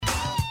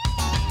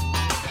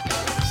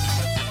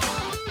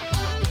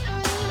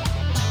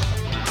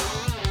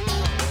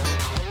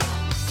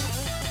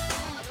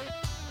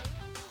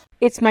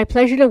It's my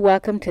pleasure to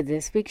welcome to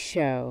this week's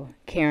show,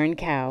 Karen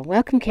Cow.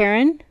 Welcome,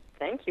 Karen.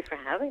 Thank you for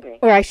having me.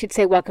 Or I should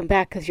say welcome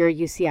back because you're a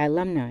UCI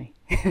alumni.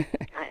 I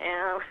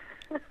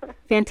am.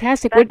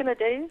 Fantastic. Back in the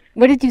days,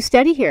 What did you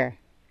study here?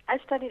 I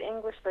studied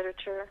English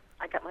literature.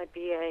 I got my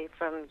BA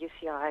from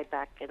UCI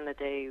back in the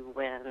day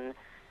when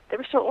there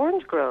were still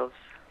orange groves.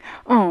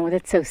 Oh,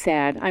 that's so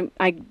sad.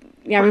 I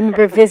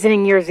remember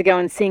visiting years ago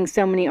and seeing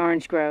so many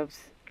orange groves.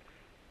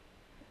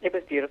 It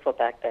was beautiful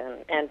back then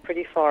and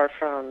pretty far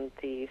from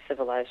the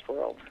civilized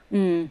world.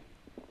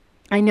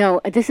 I know.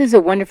 This is a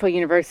wonderful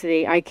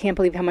university. I can't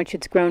believe how much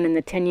it's grown in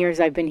the 10 years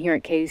I've been here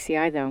at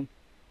KUCI, though.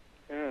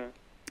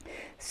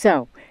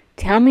 So,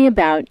 tell me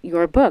about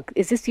your book.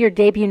 Is this your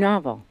debut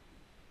novel?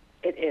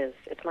 It is.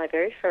 It's my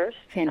very first.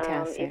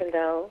 Fantastic. Even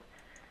though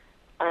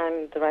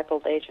I'm the ripe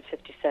old age of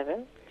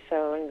 57,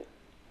 so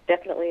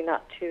definitely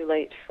not too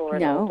late for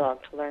an old dog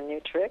to learn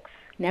new tricks.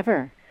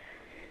 Never.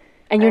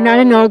 And you're not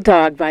an old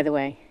dog, by the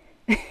way.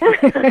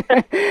 Thank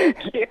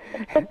you.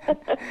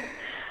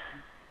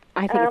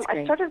 I think it's great.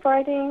 I started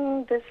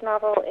writing this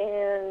novel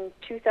in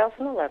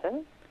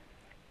 2011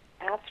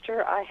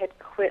 after I had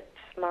quit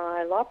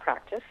my law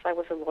practice. I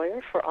was a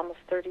lawyer for almost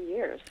 30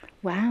 years.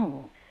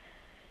 Wow.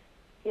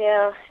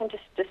 Yeah, and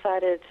just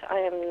decided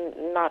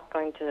I'm not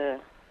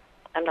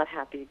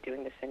happy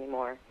doing this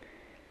anymore.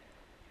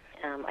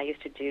 I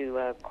used to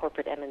do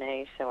corporate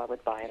M&A, so I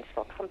would buy and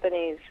sell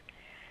companies,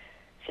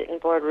 sit in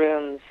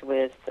boardrooms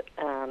with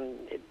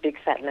big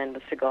fat men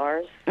with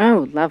cigars.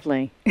 Oh,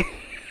 lovely.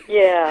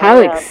 Yeah. How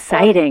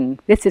exciting.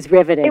 This is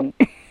riveting.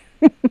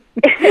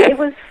 It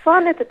was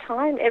fun at the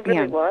time. It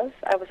really was.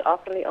 I was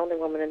often the only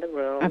woman in the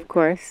room. Of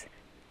course.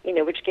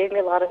 Which gave me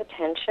a lot of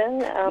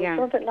attention. Some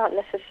of it not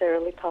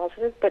necessarily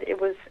positive, but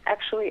it was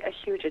actually a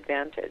huge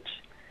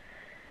advantage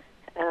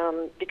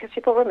because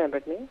people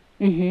remembered me.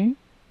 Mm-hmm.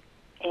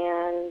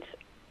 And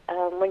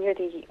when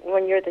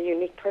you're the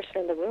unique person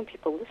in the room,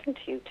 people listen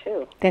to you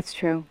too. That's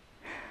true.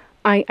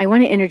 I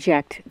want to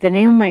interject. The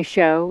name of my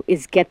show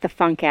is Get the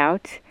Funk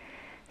Out.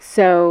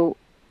 So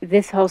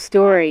this whole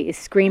story is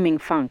screaming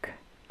funk.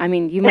 I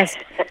mean, you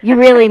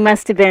really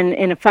must have been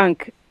in a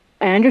funk.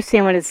 I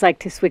understand what it's like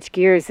to switch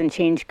gears and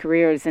change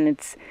careers, and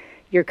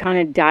you're kind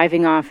of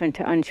diving off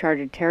into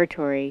uncharted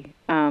territory,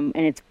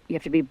 and you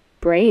have to be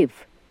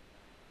brave.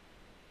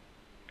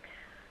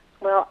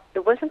 Well,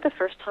 it wasn't the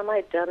first time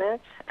I'd done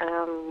it.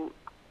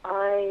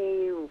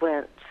 I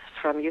went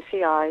from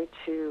UCI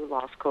to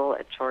law school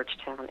at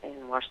Georgetown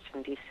in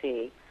Washington,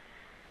 D.C.,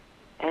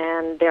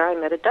 and there I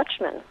met a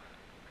Dutchman.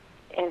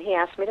 And he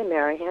asked me to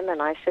marry him,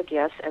 and I said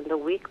yes. And the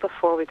week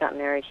before we got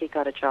married, he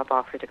got a job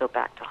offer to go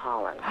back to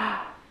Holland.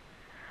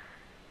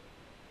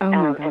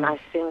 And I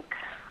think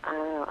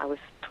I was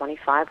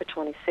 25 or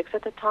 26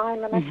 at the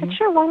time, and I said,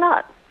 sure, why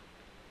not?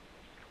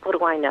 What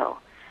do I know?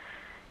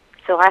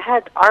 So I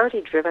had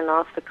already driven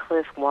off the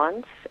cliff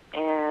once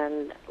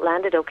and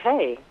landed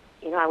okay.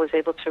 I was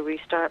able to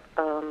restart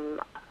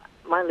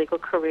my legal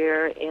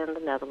career in the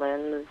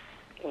Netherlands.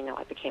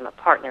 I became a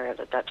partner at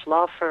a Dutch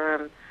law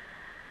firm.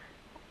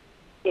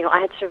 I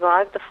had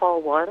survived the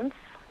fall once,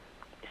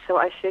 so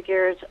I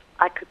figured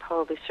I could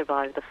probably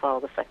survive the fall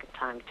the second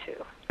time,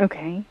 too.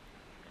 Okay.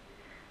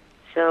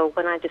 So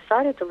when I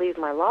decided to leave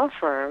my law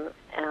firm,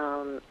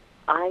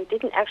 I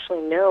didn't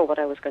actually know what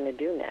I was going to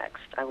do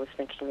next. I was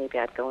thinking maybe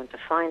I'd go into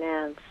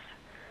finance.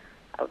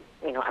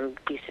 I'm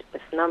decent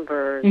with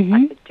numbers.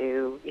 I could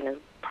do,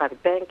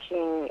 private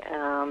banking.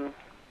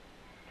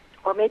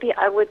 Or maybe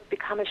I would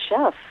become a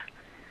chef.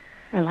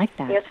 I like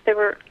that. Yes, there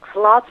were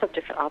lots of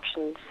different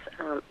options,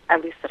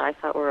 at least that I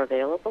thought were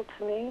available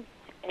to me.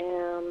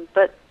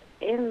 But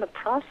in the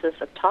process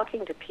of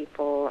talking to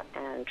people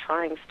and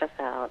trying stuff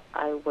out,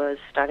 I was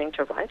starting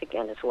to write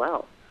again as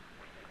well.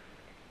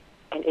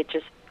 And it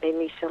just made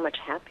me so much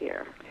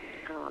happier,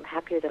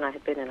 happier than I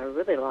had been in a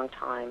really long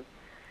time,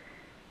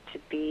 to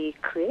be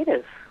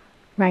creative.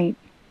 Right.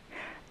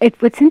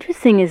 What's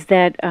interesting is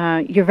that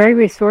you're very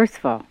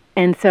resourceful.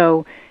 And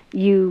so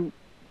you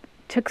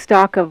took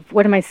stock of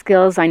what are my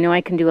skills. I know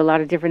I can do a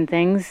lot of different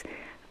things.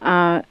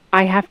 I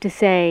have to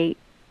say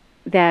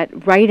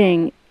that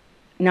writing,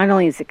 not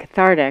only is it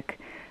cathartic,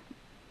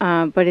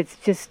 but it's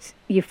just,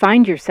 you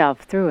find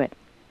yourself through it.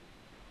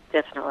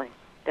 Definitely.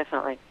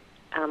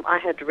 I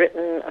had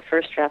written a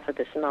first draft of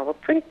this novel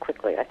pretty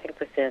quickly, I think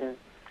within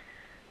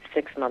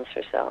 6 months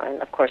or so.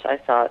 And, of course, I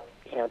thought,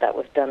 that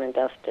was done and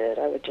dusted.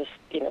 I would just,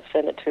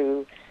 send it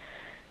to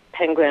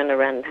Penguin or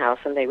Random House,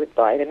 and they would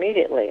buy it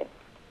immediately.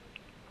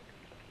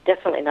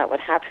 Definitely not what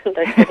happened.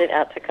 I sent it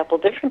out to a couple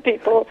different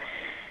people.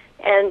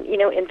 And,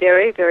 in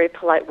very, very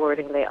polite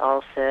wording, they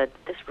all said,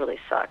 this really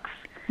sucks.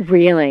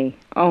 Really?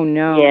 Oh,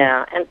 no.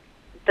 Yeah, and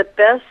the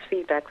best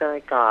feedback that I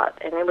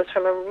got, and it was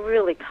from a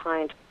really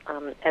kind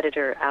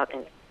editor out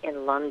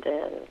in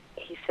London,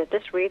 he said,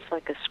 this reads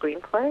like a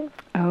screenplay.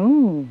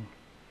 Oh.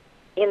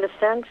 In the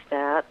sense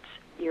that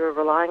you're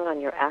relying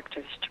on your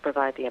actors to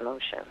provide the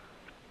emotion.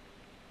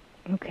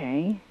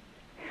 Okay.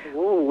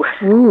 Ooh.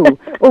 Ooh.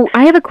 Oh,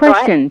 I have a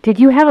question. Did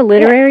you have a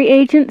literary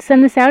agent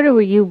send this out, or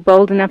were you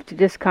bold enough to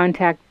just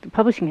contact the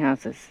publishing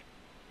houses?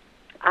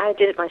 I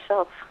did it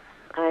myself.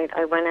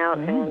 I went out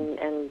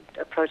and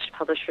approached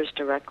publishers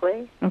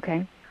directly.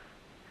 Okay.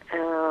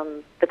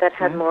 But that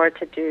had more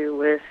to do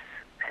with,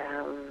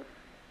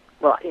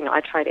 well,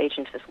 I tried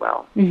agents as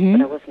well,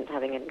 but I wasn't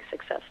having any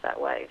success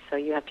that way. So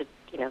you have to,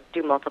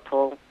 do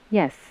multiple,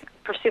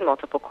 pursue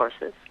multiple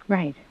courses.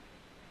 Right.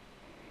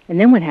 And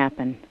then what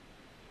happened?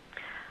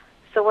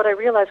 So what I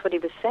realized what he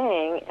was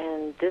saying,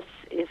 and this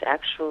is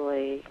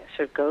actually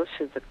sort of goes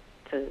to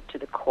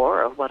the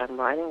core of what I'm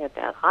writing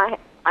about.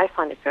 I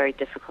find it very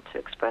difficult to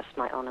express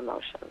my own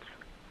emotions.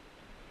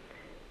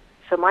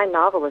 So my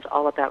novel is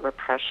all about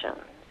repression.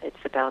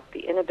 It's about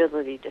the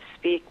inability to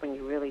speak when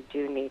you really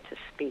do need to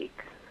speak.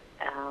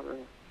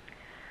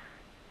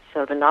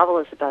 So the novel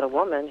is about a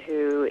woman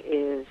who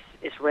is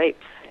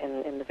raped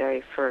in the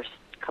very first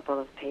couple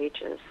of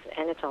pages,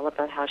 and it's all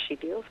about how she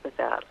deals with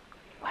that.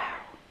 Wow.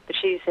 But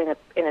she's in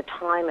a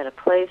time and a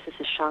place. This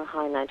is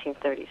Shanghai,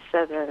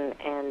 1937,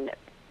 and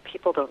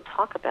people don't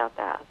talk about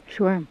that.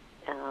 Sure.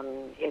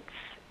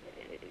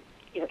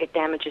 It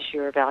damages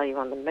your value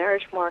on the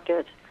marriage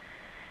market.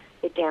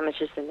 It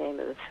damages the name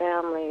of the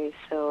family,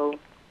 so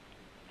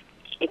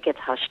it gets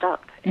hushed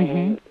up.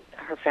 And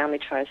her family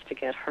tries to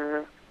get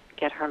her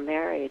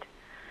married.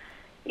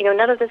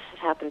 None of this has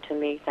happened to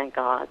me, thank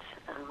God.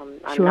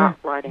 I'm not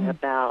writing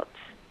about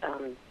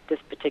this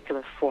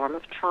particular form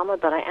of trauma,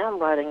 but I am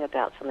writing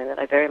about something that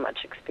I very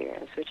much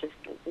experienced, which is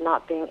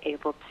not being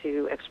able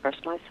to express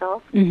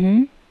myself.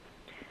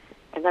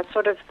 And that's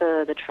sort of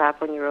the trap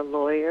when you're a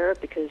lawyer,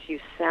 because you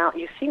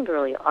seem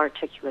really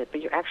articulate,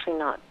 but you're actually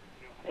not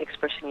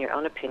expressing your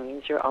own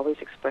opinions. You're always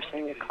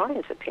expressing your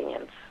client's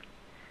opinions.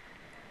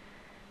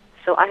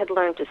 So I had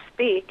learned to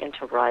speak and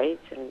to write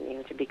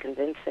and to be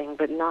convincing,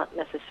 but not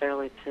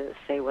necessarily to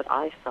say what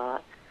I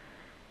thought.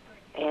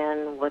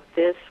 And what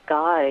this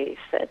guy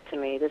said to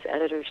me, this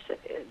editor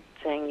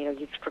saying,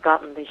 you've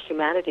forgotten the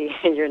humanity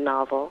in your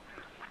novel,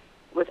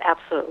 was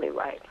absolutely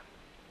right.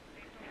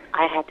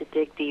 I had to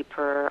dig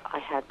deeper. I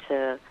had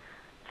to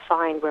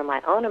find where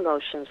my own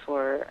emotions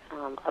were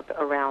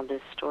around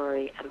this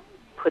story and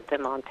put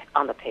them on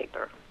the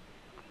paper.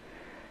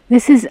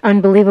 This is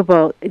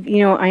unbelievable.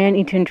 I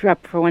need to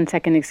interrupt for 1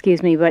 second,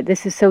 excuse me, but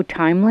this is so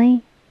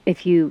timely.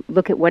 If you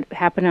look at what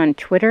happened on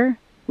Twitter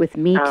with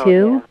Me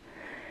Too.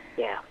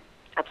 Yeah,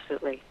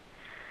 absolutely.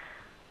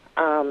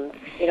 I'm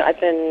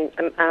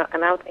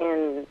out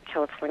in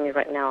California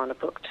right now on a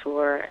book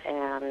tour,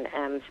 and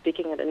am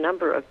speaking at a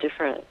number of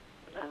different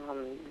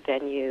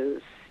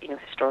venues,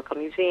 historical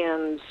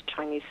museums,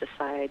 Chinese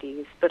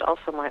societies, but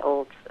also my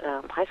old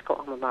high school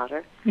alma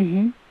mater.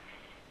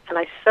 And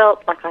I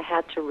felt like I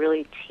had to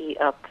really tee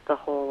up the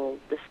whole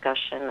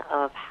discussion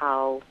of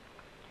how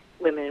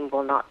women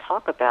will not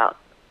talk about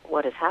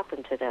what has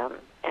happened to them.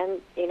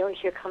 And,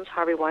 here comes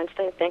Harvey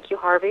Weinstein. Thank you,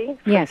 Harvey,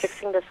 for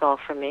fixing this all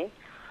for me.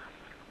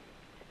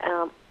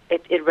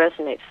 It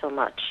resonates so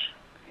much.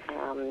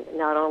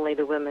 Not only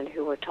the women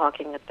who are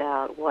talking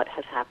about what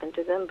has happened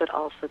to them, but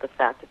also the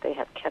fact that they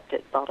have kept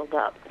it bottled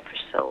up for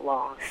so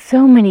long.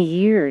 So many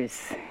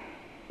years.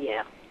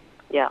 Yeah.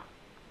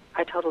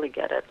 I totally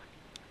get it.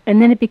 And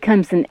then it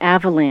becomes an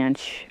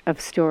avalanche of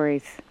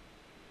stories.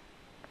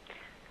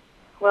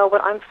 Well,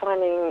 what I'm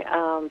finding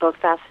both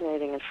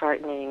fascinating and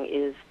frightening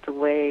is the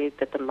way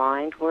that the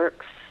mind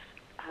works.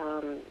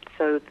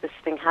 So this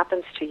thing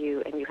happens to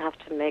you, and you have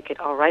to make it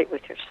all right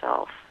with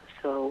yourself.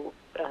 So,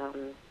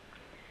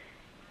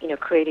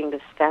 creating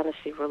this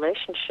fantasy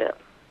relationship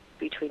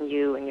between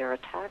you and your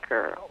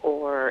attacker,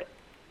 or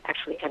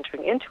actually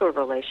entering into a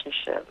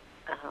relationship,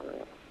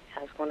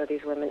 as one of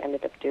these women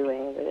ended up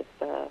doing with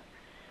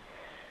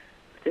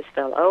this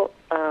fellow.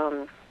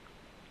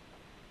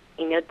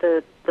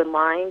 The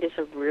mind is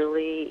a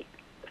really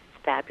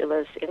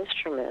fabulous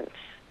instrument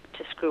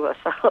to screw us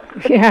up.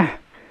 Yeah,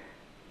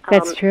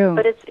 that's true.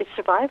 But it's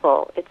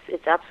survival.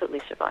 It's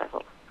absolutely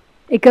survival.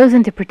 It goes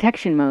into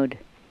protection mode.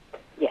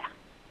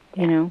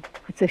 Yeah.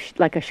 It's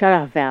like a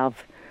shut-off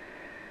valve.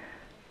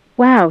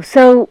 Wow.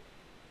 So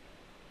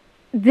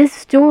this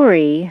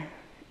story,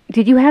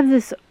 did you have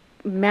this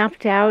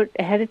mapped out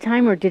ahead of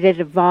time, or did it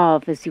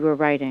evolve as you were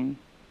writing?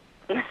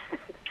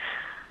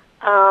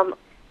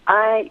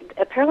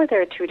 Apparently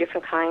there are two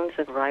different kinds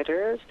of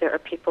writers. There are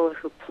people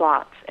who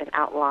plot and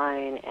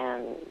outline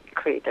and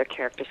create their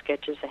character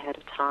sketches ahead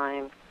of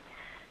time.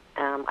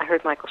 I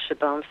heard Michael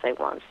Chabon say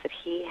once that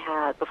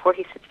before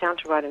he sits down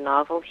to write a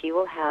novel, he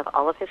will have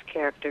all of his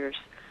characters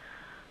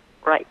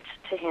write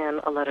to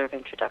him a letter of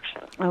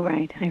introduction. Oh,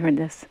 right. I heard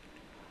this.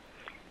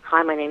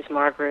 Hi, my name's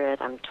Margaret.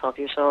 I'm 12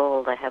 years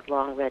old. I have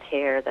long red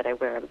hair that I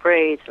wear in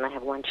braids, and I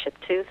have one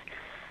chipped tooth.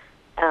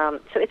 So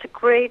it's a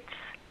great...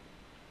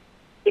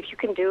 If you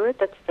can do it,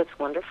 that's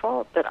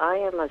wonderful. But I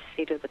am a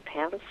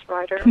seat-of-the-pants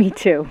writer. Me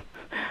too.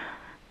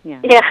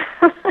 Yeah.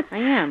 I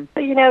am. So,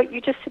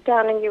 you just sit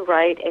down and you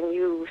write, and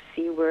you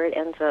see where it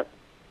ends up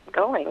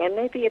going. And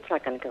maybe it's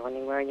not going to go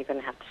anywhere, and you're going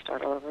to have to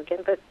start all over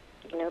again. But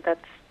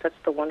that's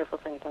the wonderful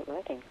thing about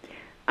writing.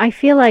 I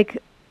feel like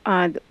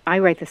I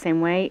write the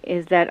same way.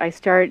 Is that I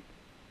start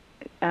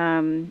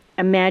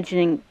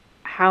imagining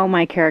how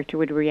my character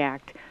would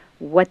react.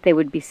 what they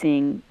would be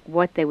seeing,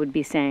 what they would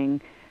be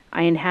saying.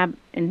 I inhabit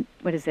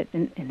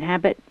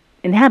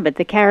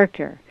the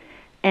character,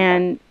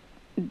 and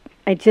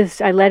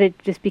I let it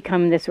just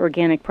become this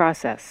organic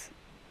process.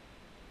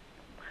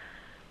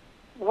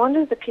 One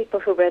of the people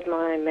who read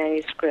my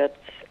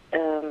manuscript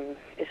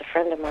is a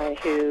friend of mine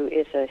who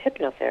is a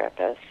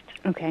hypnotherapist.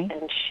 Okay.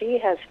 And she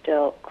has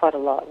dealt quite a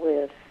lot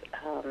with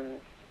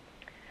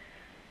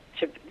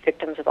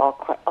victims of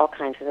all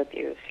kinds of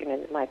abuse.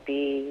 It might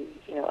be,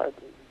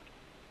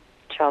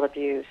 child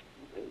abuse,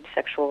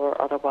 sexual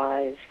or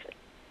otherwise.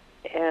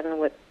 And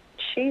what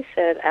she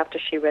said after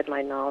she read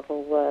my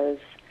novel was,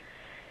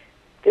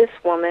 this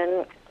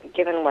woman,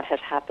 given what has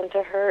happened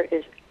to her,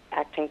 is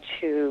acting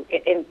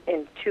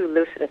in too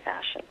lucid a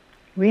fashion.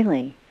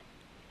 Really?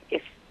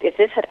 If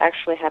this had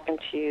actually happened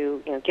to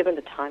you, given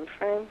the time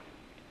frame,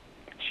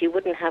 she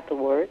wouldn't have the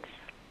words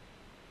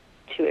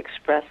to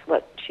express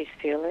what she's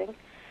feeling,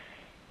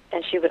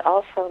 and she would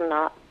also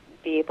not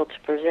be able to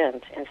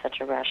present in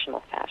such a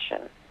rational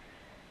fashion.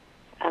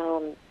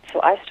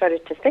 So I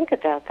started to think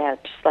about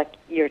that, just like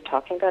you're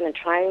talking about, and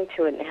trying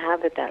to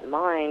inhabit that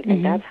mind,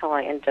 and that's how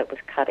I ended up with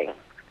cutting.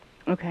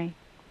 Okay.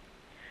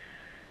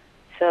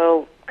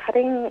 So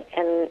cutting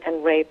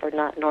and rape are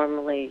not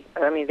normally,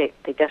 they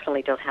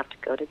definitely don't have to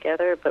go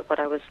together, but what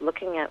I was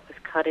looking at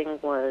with cutting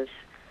was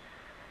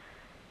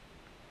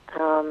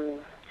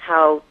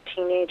how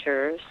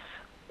teenagers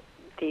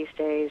these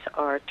days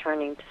are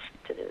turning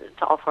to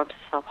all forms of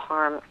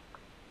self-harm,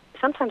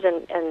 sometimes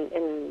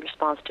in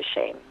response to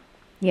shame.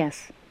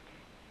 Yes.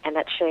 And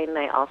that shame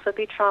may also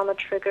be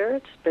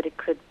trauma-triggered, but it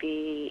could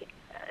be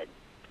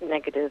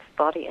negative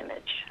body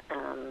image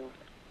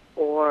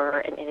or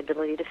an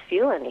inability to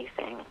feel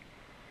anything.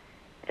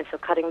 And so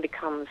cutting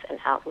becomes an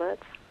outlet.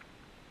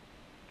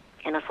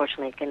 And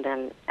unfortunately, it can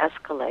then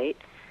escalate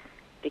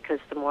because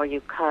the more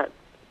you cut,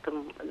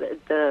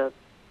 the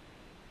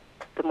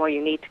more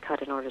you need to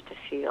cut in order to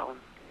feel.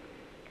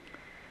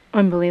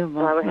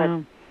 Unbelievable. So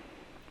wow.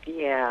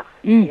 Yeah.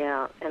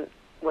 And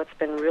what's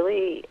been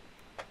really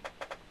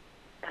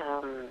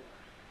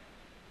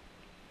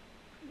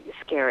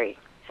scary,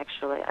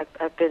 actually,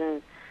 I've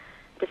been.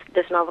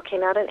 This novel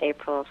came out in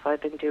April, so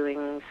I've been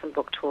doing some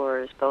book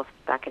tours, both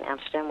back in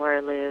Amsterdam where I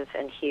live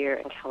and here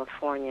in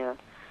California.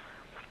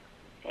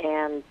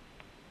 And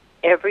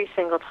every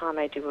single time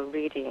I do a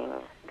reading,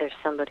 there's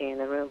somebody in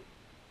the room,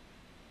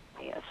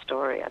 a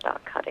story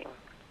about cutting.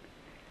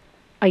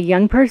 A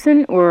young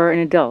person or an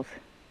adult?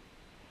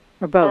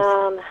 Or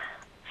both?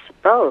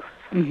 Both.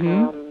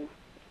 Mm-hmm.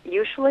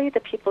 Usually the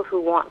people who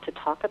want to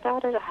talk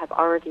about it have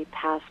already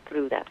passed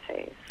through that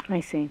phase. I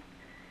see.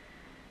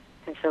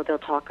 And so they'll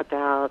talk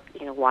about,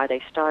 why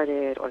they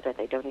started, or that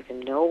they don't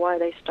even know why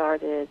they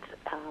started,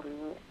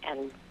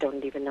 and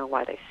don't even know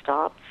why they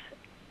stopped.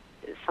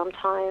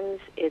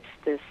 Sometimes it's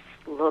this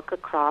look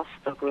across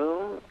the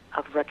room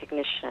of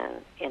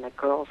recognition in a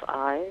girl's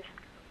eyes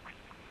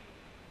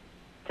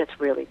that's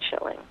really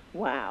chilling.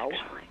 Wow.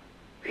 Actually.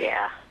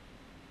 Yeah.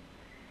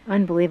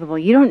 Unbelievable.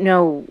 You don't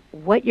know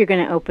what you're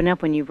going to open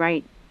up when you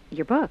write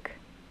your book.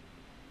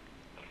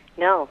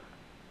 No.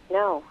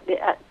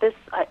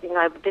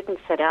 I didn't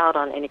set out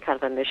on any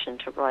kind of a mission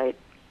to write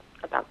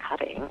about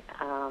cutting.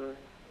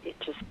 It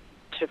just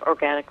sort of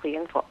organically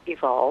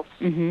evolves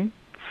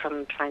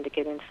from trying to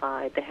get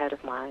inside the head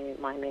of my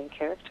main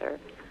character.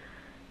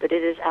 But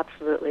it is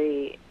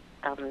absolutely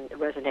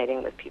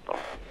resonating with people.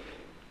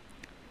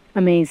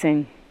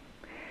 Amazing.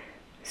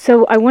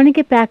 So I want to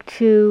get back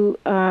to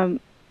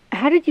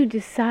how did you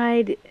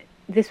decide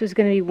this was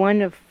going to be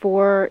one of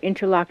 4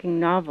 interlocking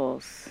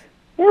novels?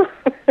 Yeah.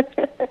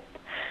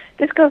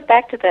 This goes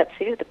back to that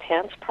seat of the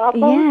pants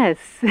problem. Yes.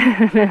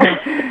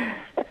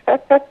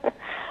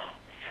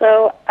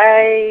 So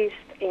I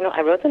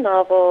wrote the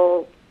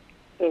novel.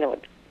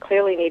 It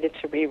clearly needed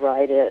to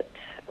rewrite it.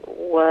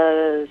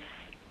 Was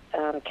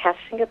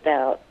casting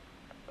about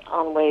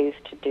on ways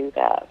to do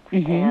that,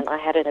 and I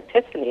had an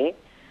epiphany,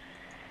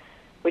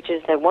 which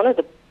is that one of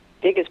the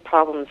biggest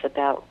problems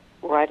about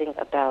writing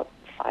about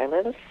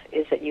violence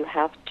is that you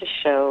have to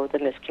show the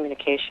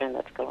miscommunication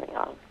that's going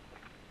on.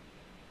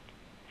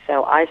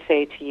 So I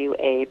say to you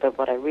A, but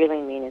what I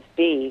really mean is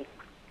B.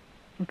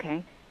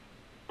 Okay.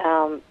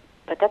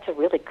 But that's a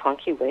really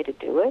clunky way to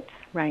do it.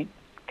 Right.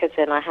 Because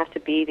then I have to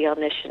be the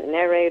omniscient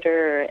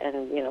narrator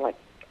and,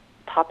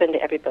 pop into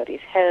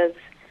everybody's heads.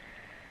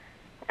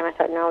 And I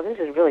thought, no, this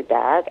is really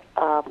bad.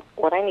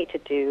 What I need to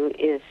do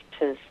is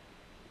to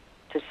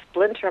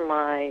splinter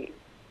my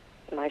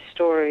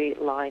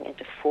storyline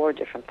into 4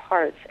 different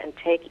parts and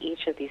take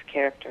each of these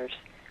characters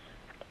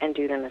and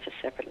do them as a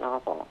separate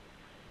novel.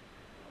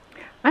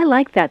 I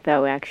like that,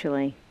 though,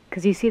 actually,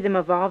 because you see them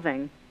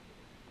evolving.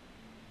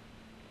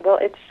 Well,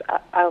 it's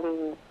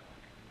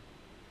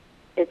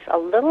a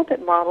little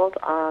bit modeled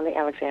on the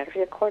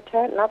Alexandria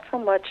Quartet, not so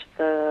much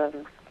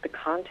the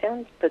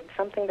content, but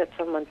something that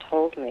someone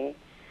told me.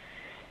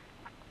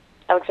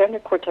 Alexandria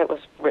Quartet was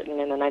written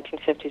in the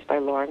 1950s by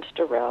Lawrence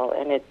Durrell,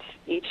 and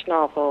each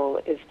novel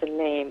is the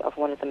name of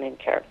one of the main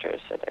characters.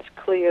 So there's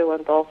Cleo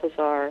and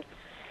Balthazar,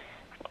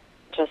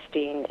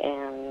 Justine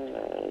and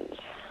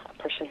a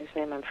person whose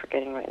name I'm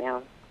forgetting right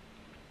now.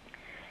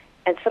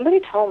 And somebody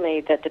told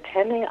me that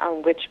depending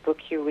on which book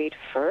you read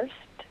first,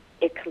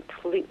 it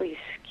completely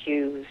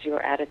skews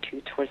your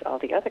attitude towards all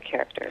the other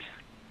characters.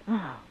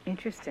 Oh,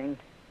 interesting.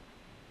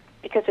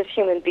 Because as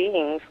human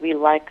beings, we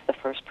like the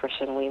first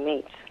person we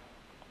meet.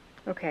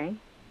 Okay.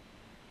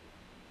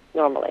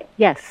 Normally.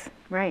 Yes,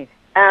 right.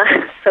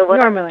 So what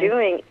Normally. I'm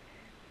doing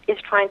is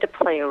trying to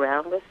play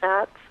around with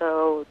that.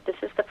 So this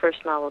is the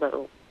first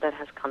novel that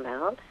has come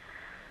out.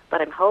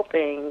 But I'm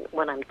hoping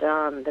when I'm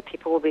done that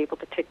people will be able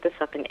to pick this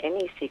up in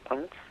any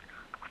sequence.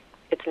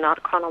 It's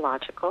not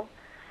chronological.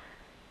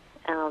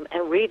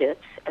 And read it,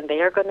 and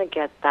they are going to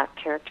get that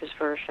character's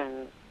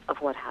version of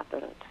what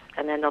happened.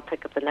 And then they'll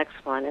pick up the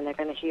next one, and they're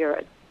going to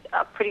hear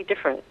a pretty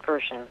different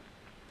version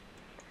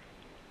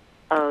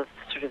of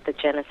sort of the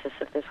genesis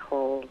of this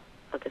whole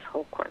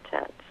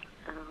quartet.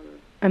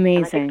 Amazing. And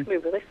I think it's going to be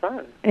really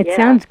fun. It Yeah.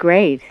 sounds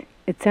great.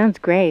 It sounds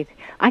great.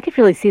 I could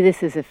really see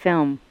this as a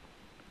film.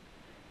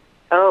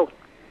 Oh,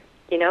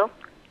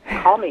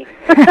 call me.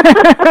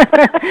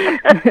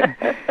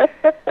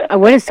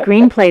 What a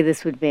screenplay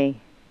this would be.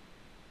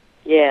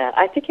 Yeah,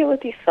 I think it would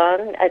be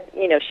fun.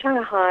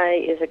 Shanghai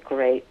is a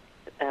great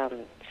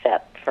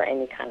set for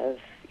any kind of,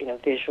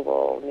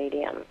 visual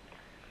medium.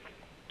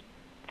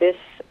 This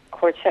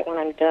quartet, when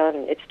I'm done,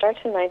 it starts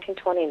in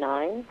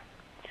 1929.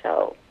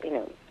 So,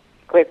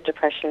 Great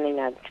Depression in the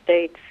United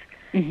States.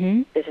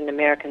 Mm-hmm. There's an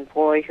American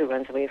boy who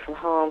runs away from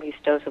home. He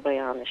stows away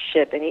on a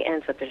ship, and he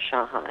ends up in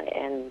Shanghai,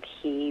 and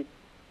he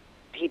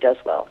does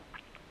well.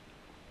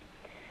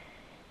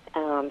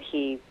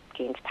 He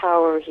gains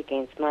power, he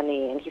gains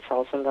money, and he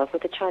falls in love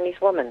with a Chinese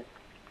woman.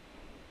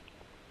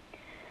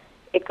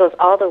 It goes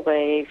all the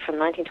way from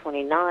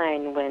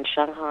 1929, when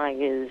Shanghai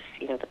is,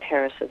 the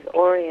Paris of the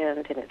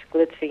Orient, and it's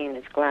glitzy and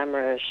it's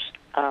glamorous,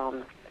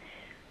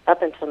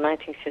 up until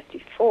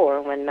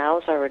 1954, when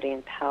Mao's already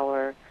in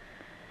power.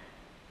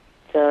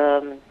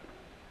 The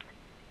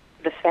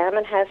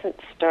famine hasn't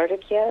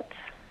started yet.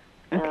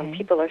 Okay.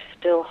 People are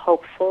still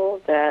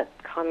hopeful that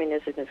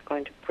communism is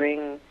going to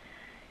bring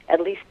at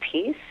least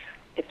peace,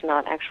 if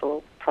not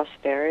actual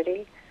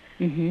prosperity.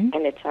 Mm-hmm.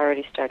 And it's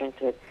already starting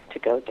to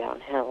go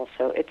downhill.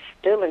 So it's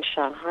still in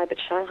Shanghai, but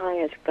Shanghai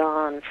has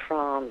gone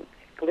from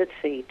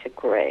glitzy to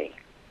gray.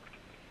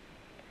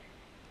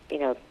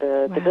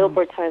 The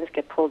billboard signs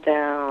get pulled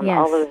down. Yes.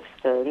 All of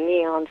the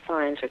neon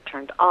signs are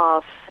turned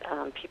off.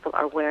 People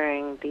are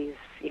wearing these,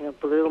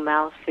 blue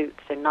Mao suits.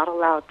 They're not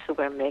allowed to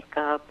wear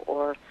makeup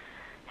or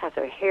have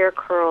their hair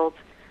curled.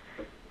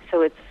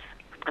 So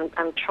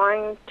I'm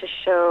trying to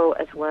show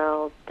as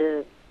well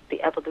the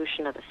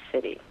evolution of a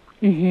city.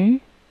 Mm-hmm.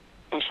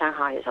 And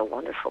Shanghai is a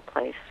wonderful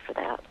place for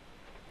that.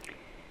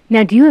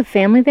 Now, do you have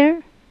family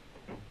there?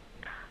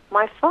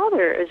 My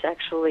father is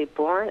actually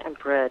born and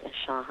bred in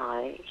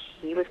Shanghai.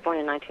 He was born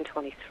in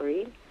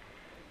 1923.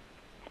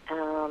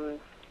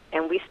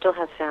 And we still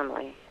have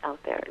family out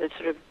there. It's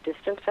sort of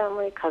distant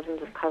family,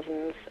 cousins of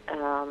cousins.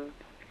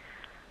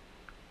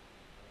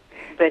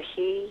 But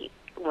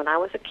when I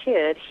was a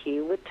kid, he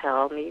would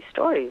tell me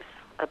stories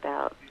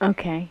about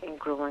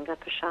growing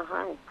up in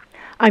Shanghai.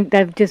 I'm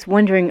just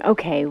wondering,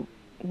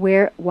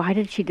 why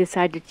did she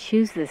decide to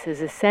choose this as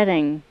a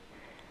setting?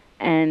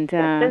 And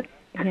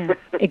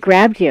it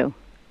grabbed you.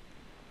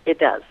 It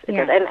does. It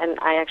Yeah. does. And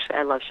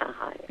I love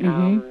Shanghai.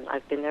 Mm-hmm.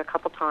 I've been there a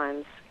couple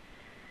times.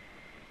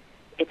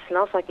 It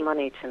smells like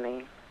money to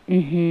me.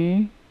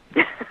 Mm-hmm.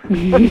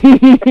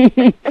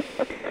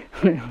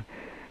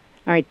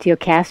 All right, so you'll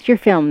cast your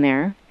film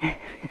there.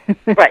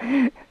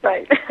 Right.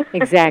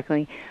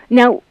 Exactly.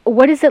 Now,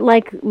 what is it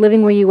like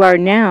living where you are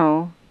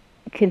now,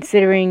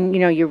 considering,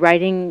 you're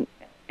writing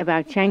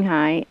about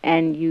Shanghai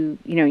and you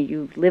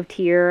lived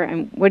here,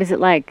 and what is it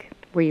like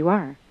where you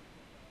are?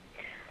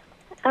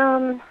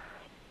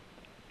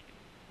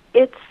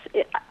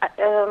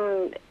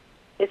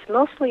 It's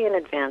mostly an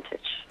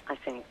advantage, I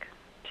think,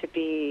 to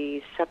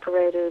be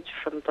separated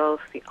from both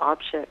the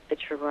object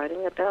that you're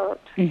writing about,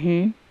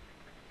 Mm-hmm.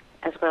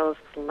 as well as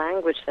the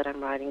language that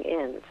I'm writing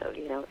in. So,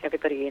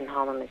 everybody in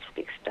Holland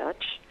speaks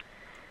Dutch.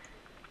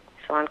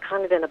 So I'm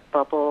kind of in a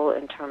bubble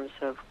in terms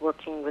of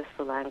working with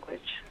the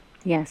language.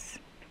 Yes.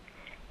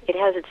 It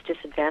has its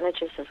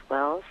disadvantages as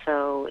well.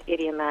 So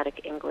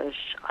idiomatic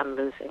English, I'm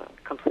losing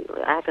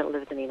completely. I haven't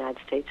lived in the United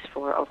States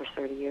for over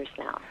 30 years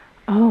now.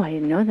 Oh, I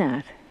didn't know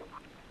that.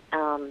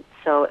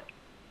 So,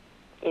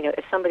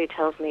 if somebody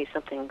tells me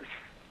something's,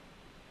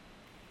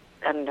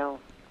 I don't know,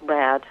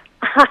 rad,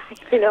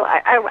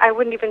 I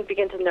wouldn't even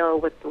begin to know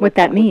what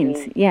that means.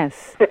 Mean.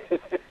 Yes.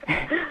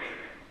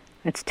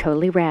 That's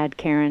totally rad,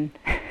 Karen.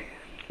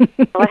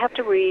 Well, I have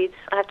to read.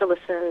 I have to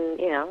listen,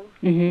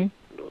 Mm-hmm.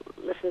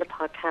 listen to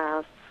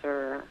podcasts,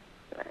 or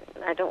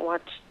I don't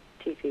watch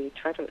TV.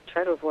 Try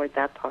to avoid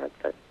that part,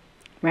 but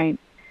Right.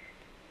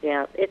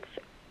 yeah,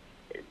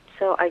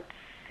 so I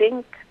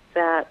think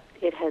that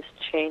it has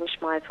changed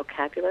my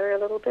vocabulary a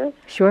little bit.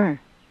 Sure.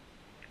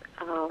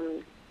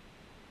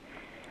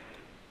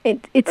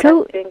 But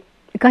so. I think,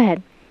 Go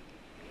ahead.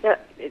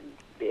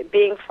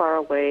 being far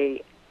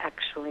away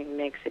actually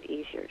makes it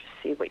easier to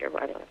see what you're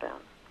writing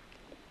about.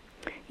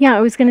 Yeah,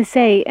 I was going to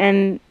say,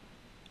 and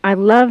I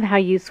love how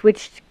you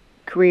switched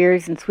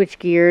careers and switched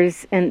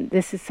gears, and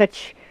this is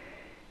such,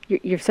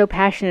 you're so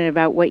passionate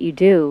about what you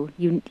do.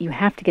 You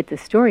have to get the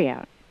story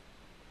out.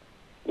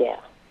 Yeah.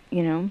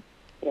 You know?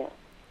 Yeah.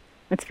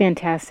 That's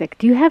fantastic.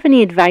 Do you have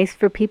any advice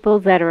for people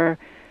that are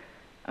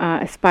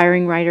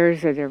aspiring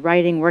writers, or they're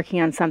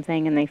working on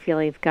something, and they feel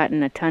they've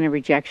gotten a ton of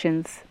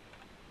rejections?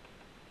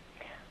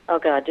 Oh,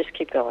 God, just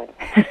keep going.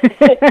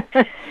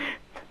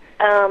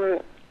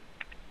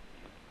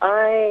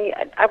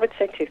 I would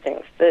say two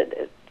things.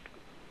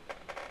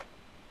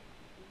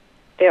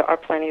 There are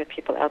plenty of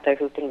people out there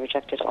who've been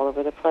rejected all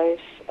over the place.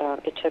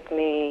 It took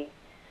me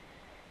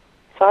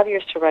 5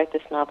 years to write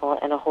this novel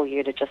and a whole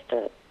year to just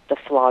to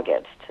flog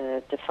it,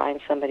 to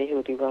find somebody who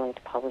would be willing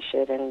to publish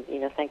it. And,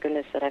 thank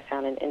goodness that I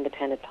found an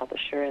independent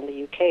publisher in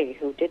the UK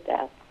who did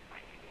that.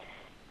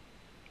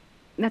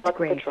 That's Luck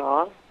great. of the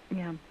draw.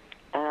 Yeah.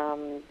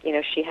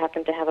 She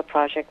happened to have a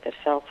project that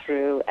fell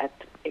through at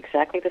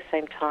exactly the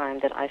same time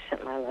that I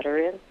sent my letter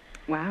in.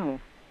 Wow.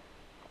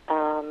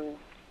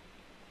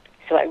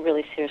 So I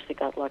really seriously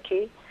got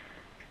lucky.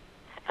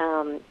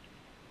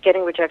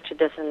 Getting rejected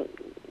doesn't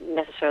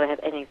necessarily have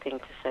anything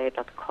to say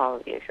about the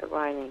quality of your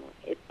writing.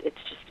 It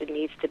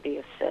needs to be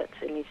a fit.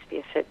 It needs to be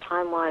a fit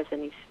time-wise. It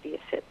needs to be a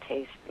fit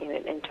taste,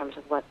 in terms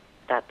of what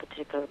that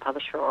particular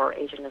publisher or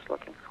agent is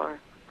looking for.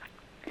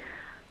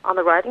 On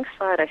the writing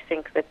side, I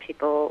think that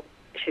people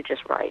should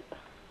just write.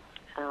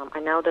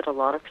 I know that a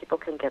lot of people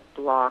can get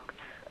blocked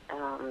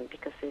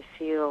because they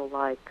feel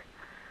like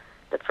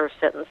the first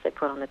sentence they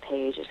put on the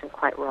page isn't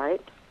quite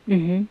right.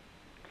 Mm-hmm.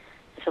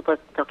 So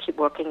they'll keep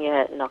working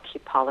it, and they'll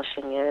keep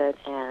polishing it,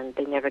 and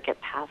they never get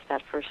past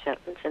that first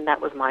sentence. And that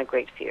was my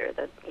great fear,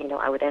 that,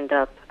 I would end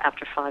up,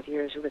 after 5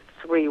 years, with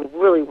 3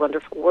 really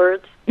wonderful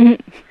words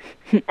and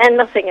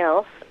nothing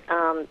else.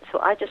 So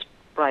I just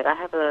write. I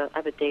have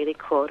a daily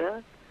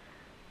quota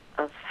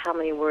of how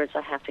many words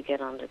I have to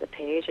get onto the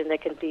page, and they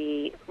can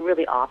be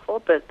really awful,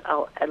 but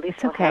I'll have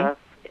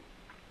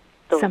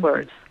those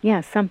words.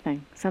 Yeah,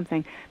 something.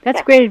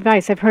 That's great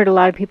advice. I've heard a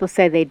lot of people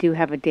say they do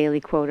have a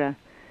daily quota.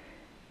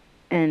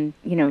 And,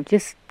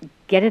 just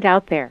get it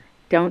out there.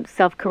 Don't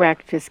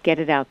self-correct, just get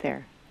it out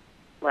there.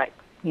 Right,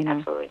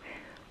 absolutely.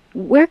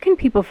 Where can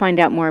people find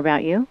out more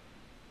about you?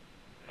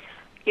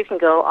 You can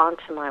go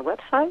onto my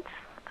website.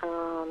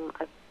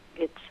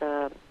 It's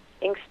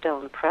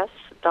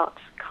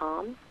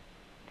inkstonepress.com.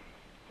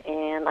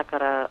 And I've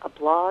got a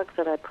blog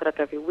that I put up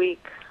every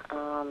week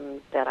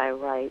that I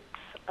write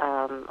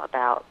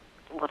about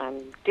what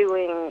I'm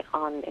doing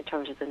in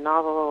terms of the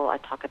novel. I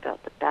talk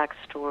about the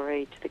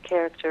backstory to the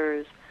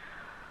characters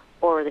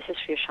or the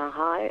history of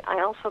Shanghai.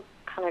 I also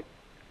kind of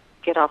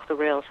get off the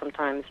rails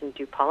sometimes and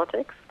do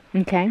politics.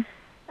 Okay.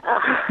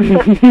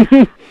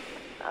 And,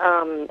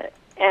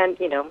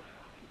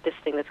 this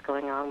thing that's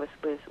going on with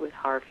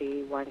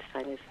Harvey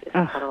Weinstein is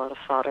quite a lot of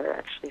fodder,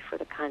 actually, for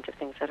the kinds of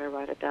things that I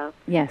write about.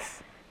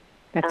 Yes,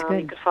 that's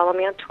good. You can follow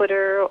me on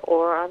Twitter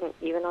or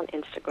even on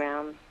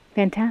Instagram.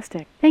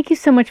 Fantastic. Thank you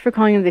so much for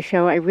calling into the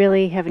show. I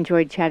really have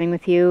enjoyed chatting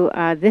with you.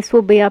 This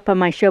will be up on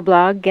my show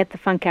blog,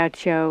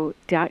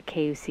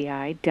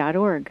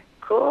 getthefunkoutshow.kuci.org.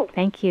 Cool.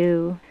 Thank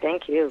you.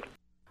 Thank you.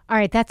 All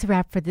right, that's a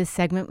wrap for this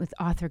segment with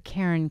author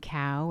Karen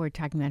Cow. We're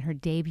talking about her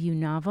debut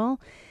novel.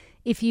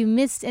 If you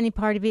missed any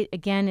part of it,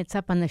 again, it's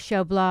up on the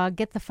show blog,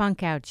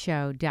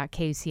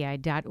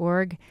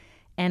 getthefunkoutshow.kuci.org.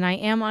 And I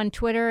am on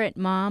Twitter at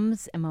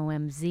moms,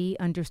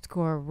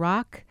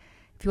 MOMZ_rock.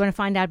 If you want to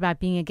find out about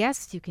being a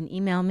guest, you can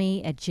email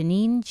me at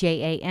Janine,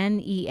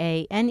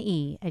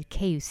 JANEANE,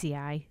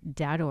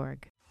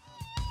 @KUCI.org.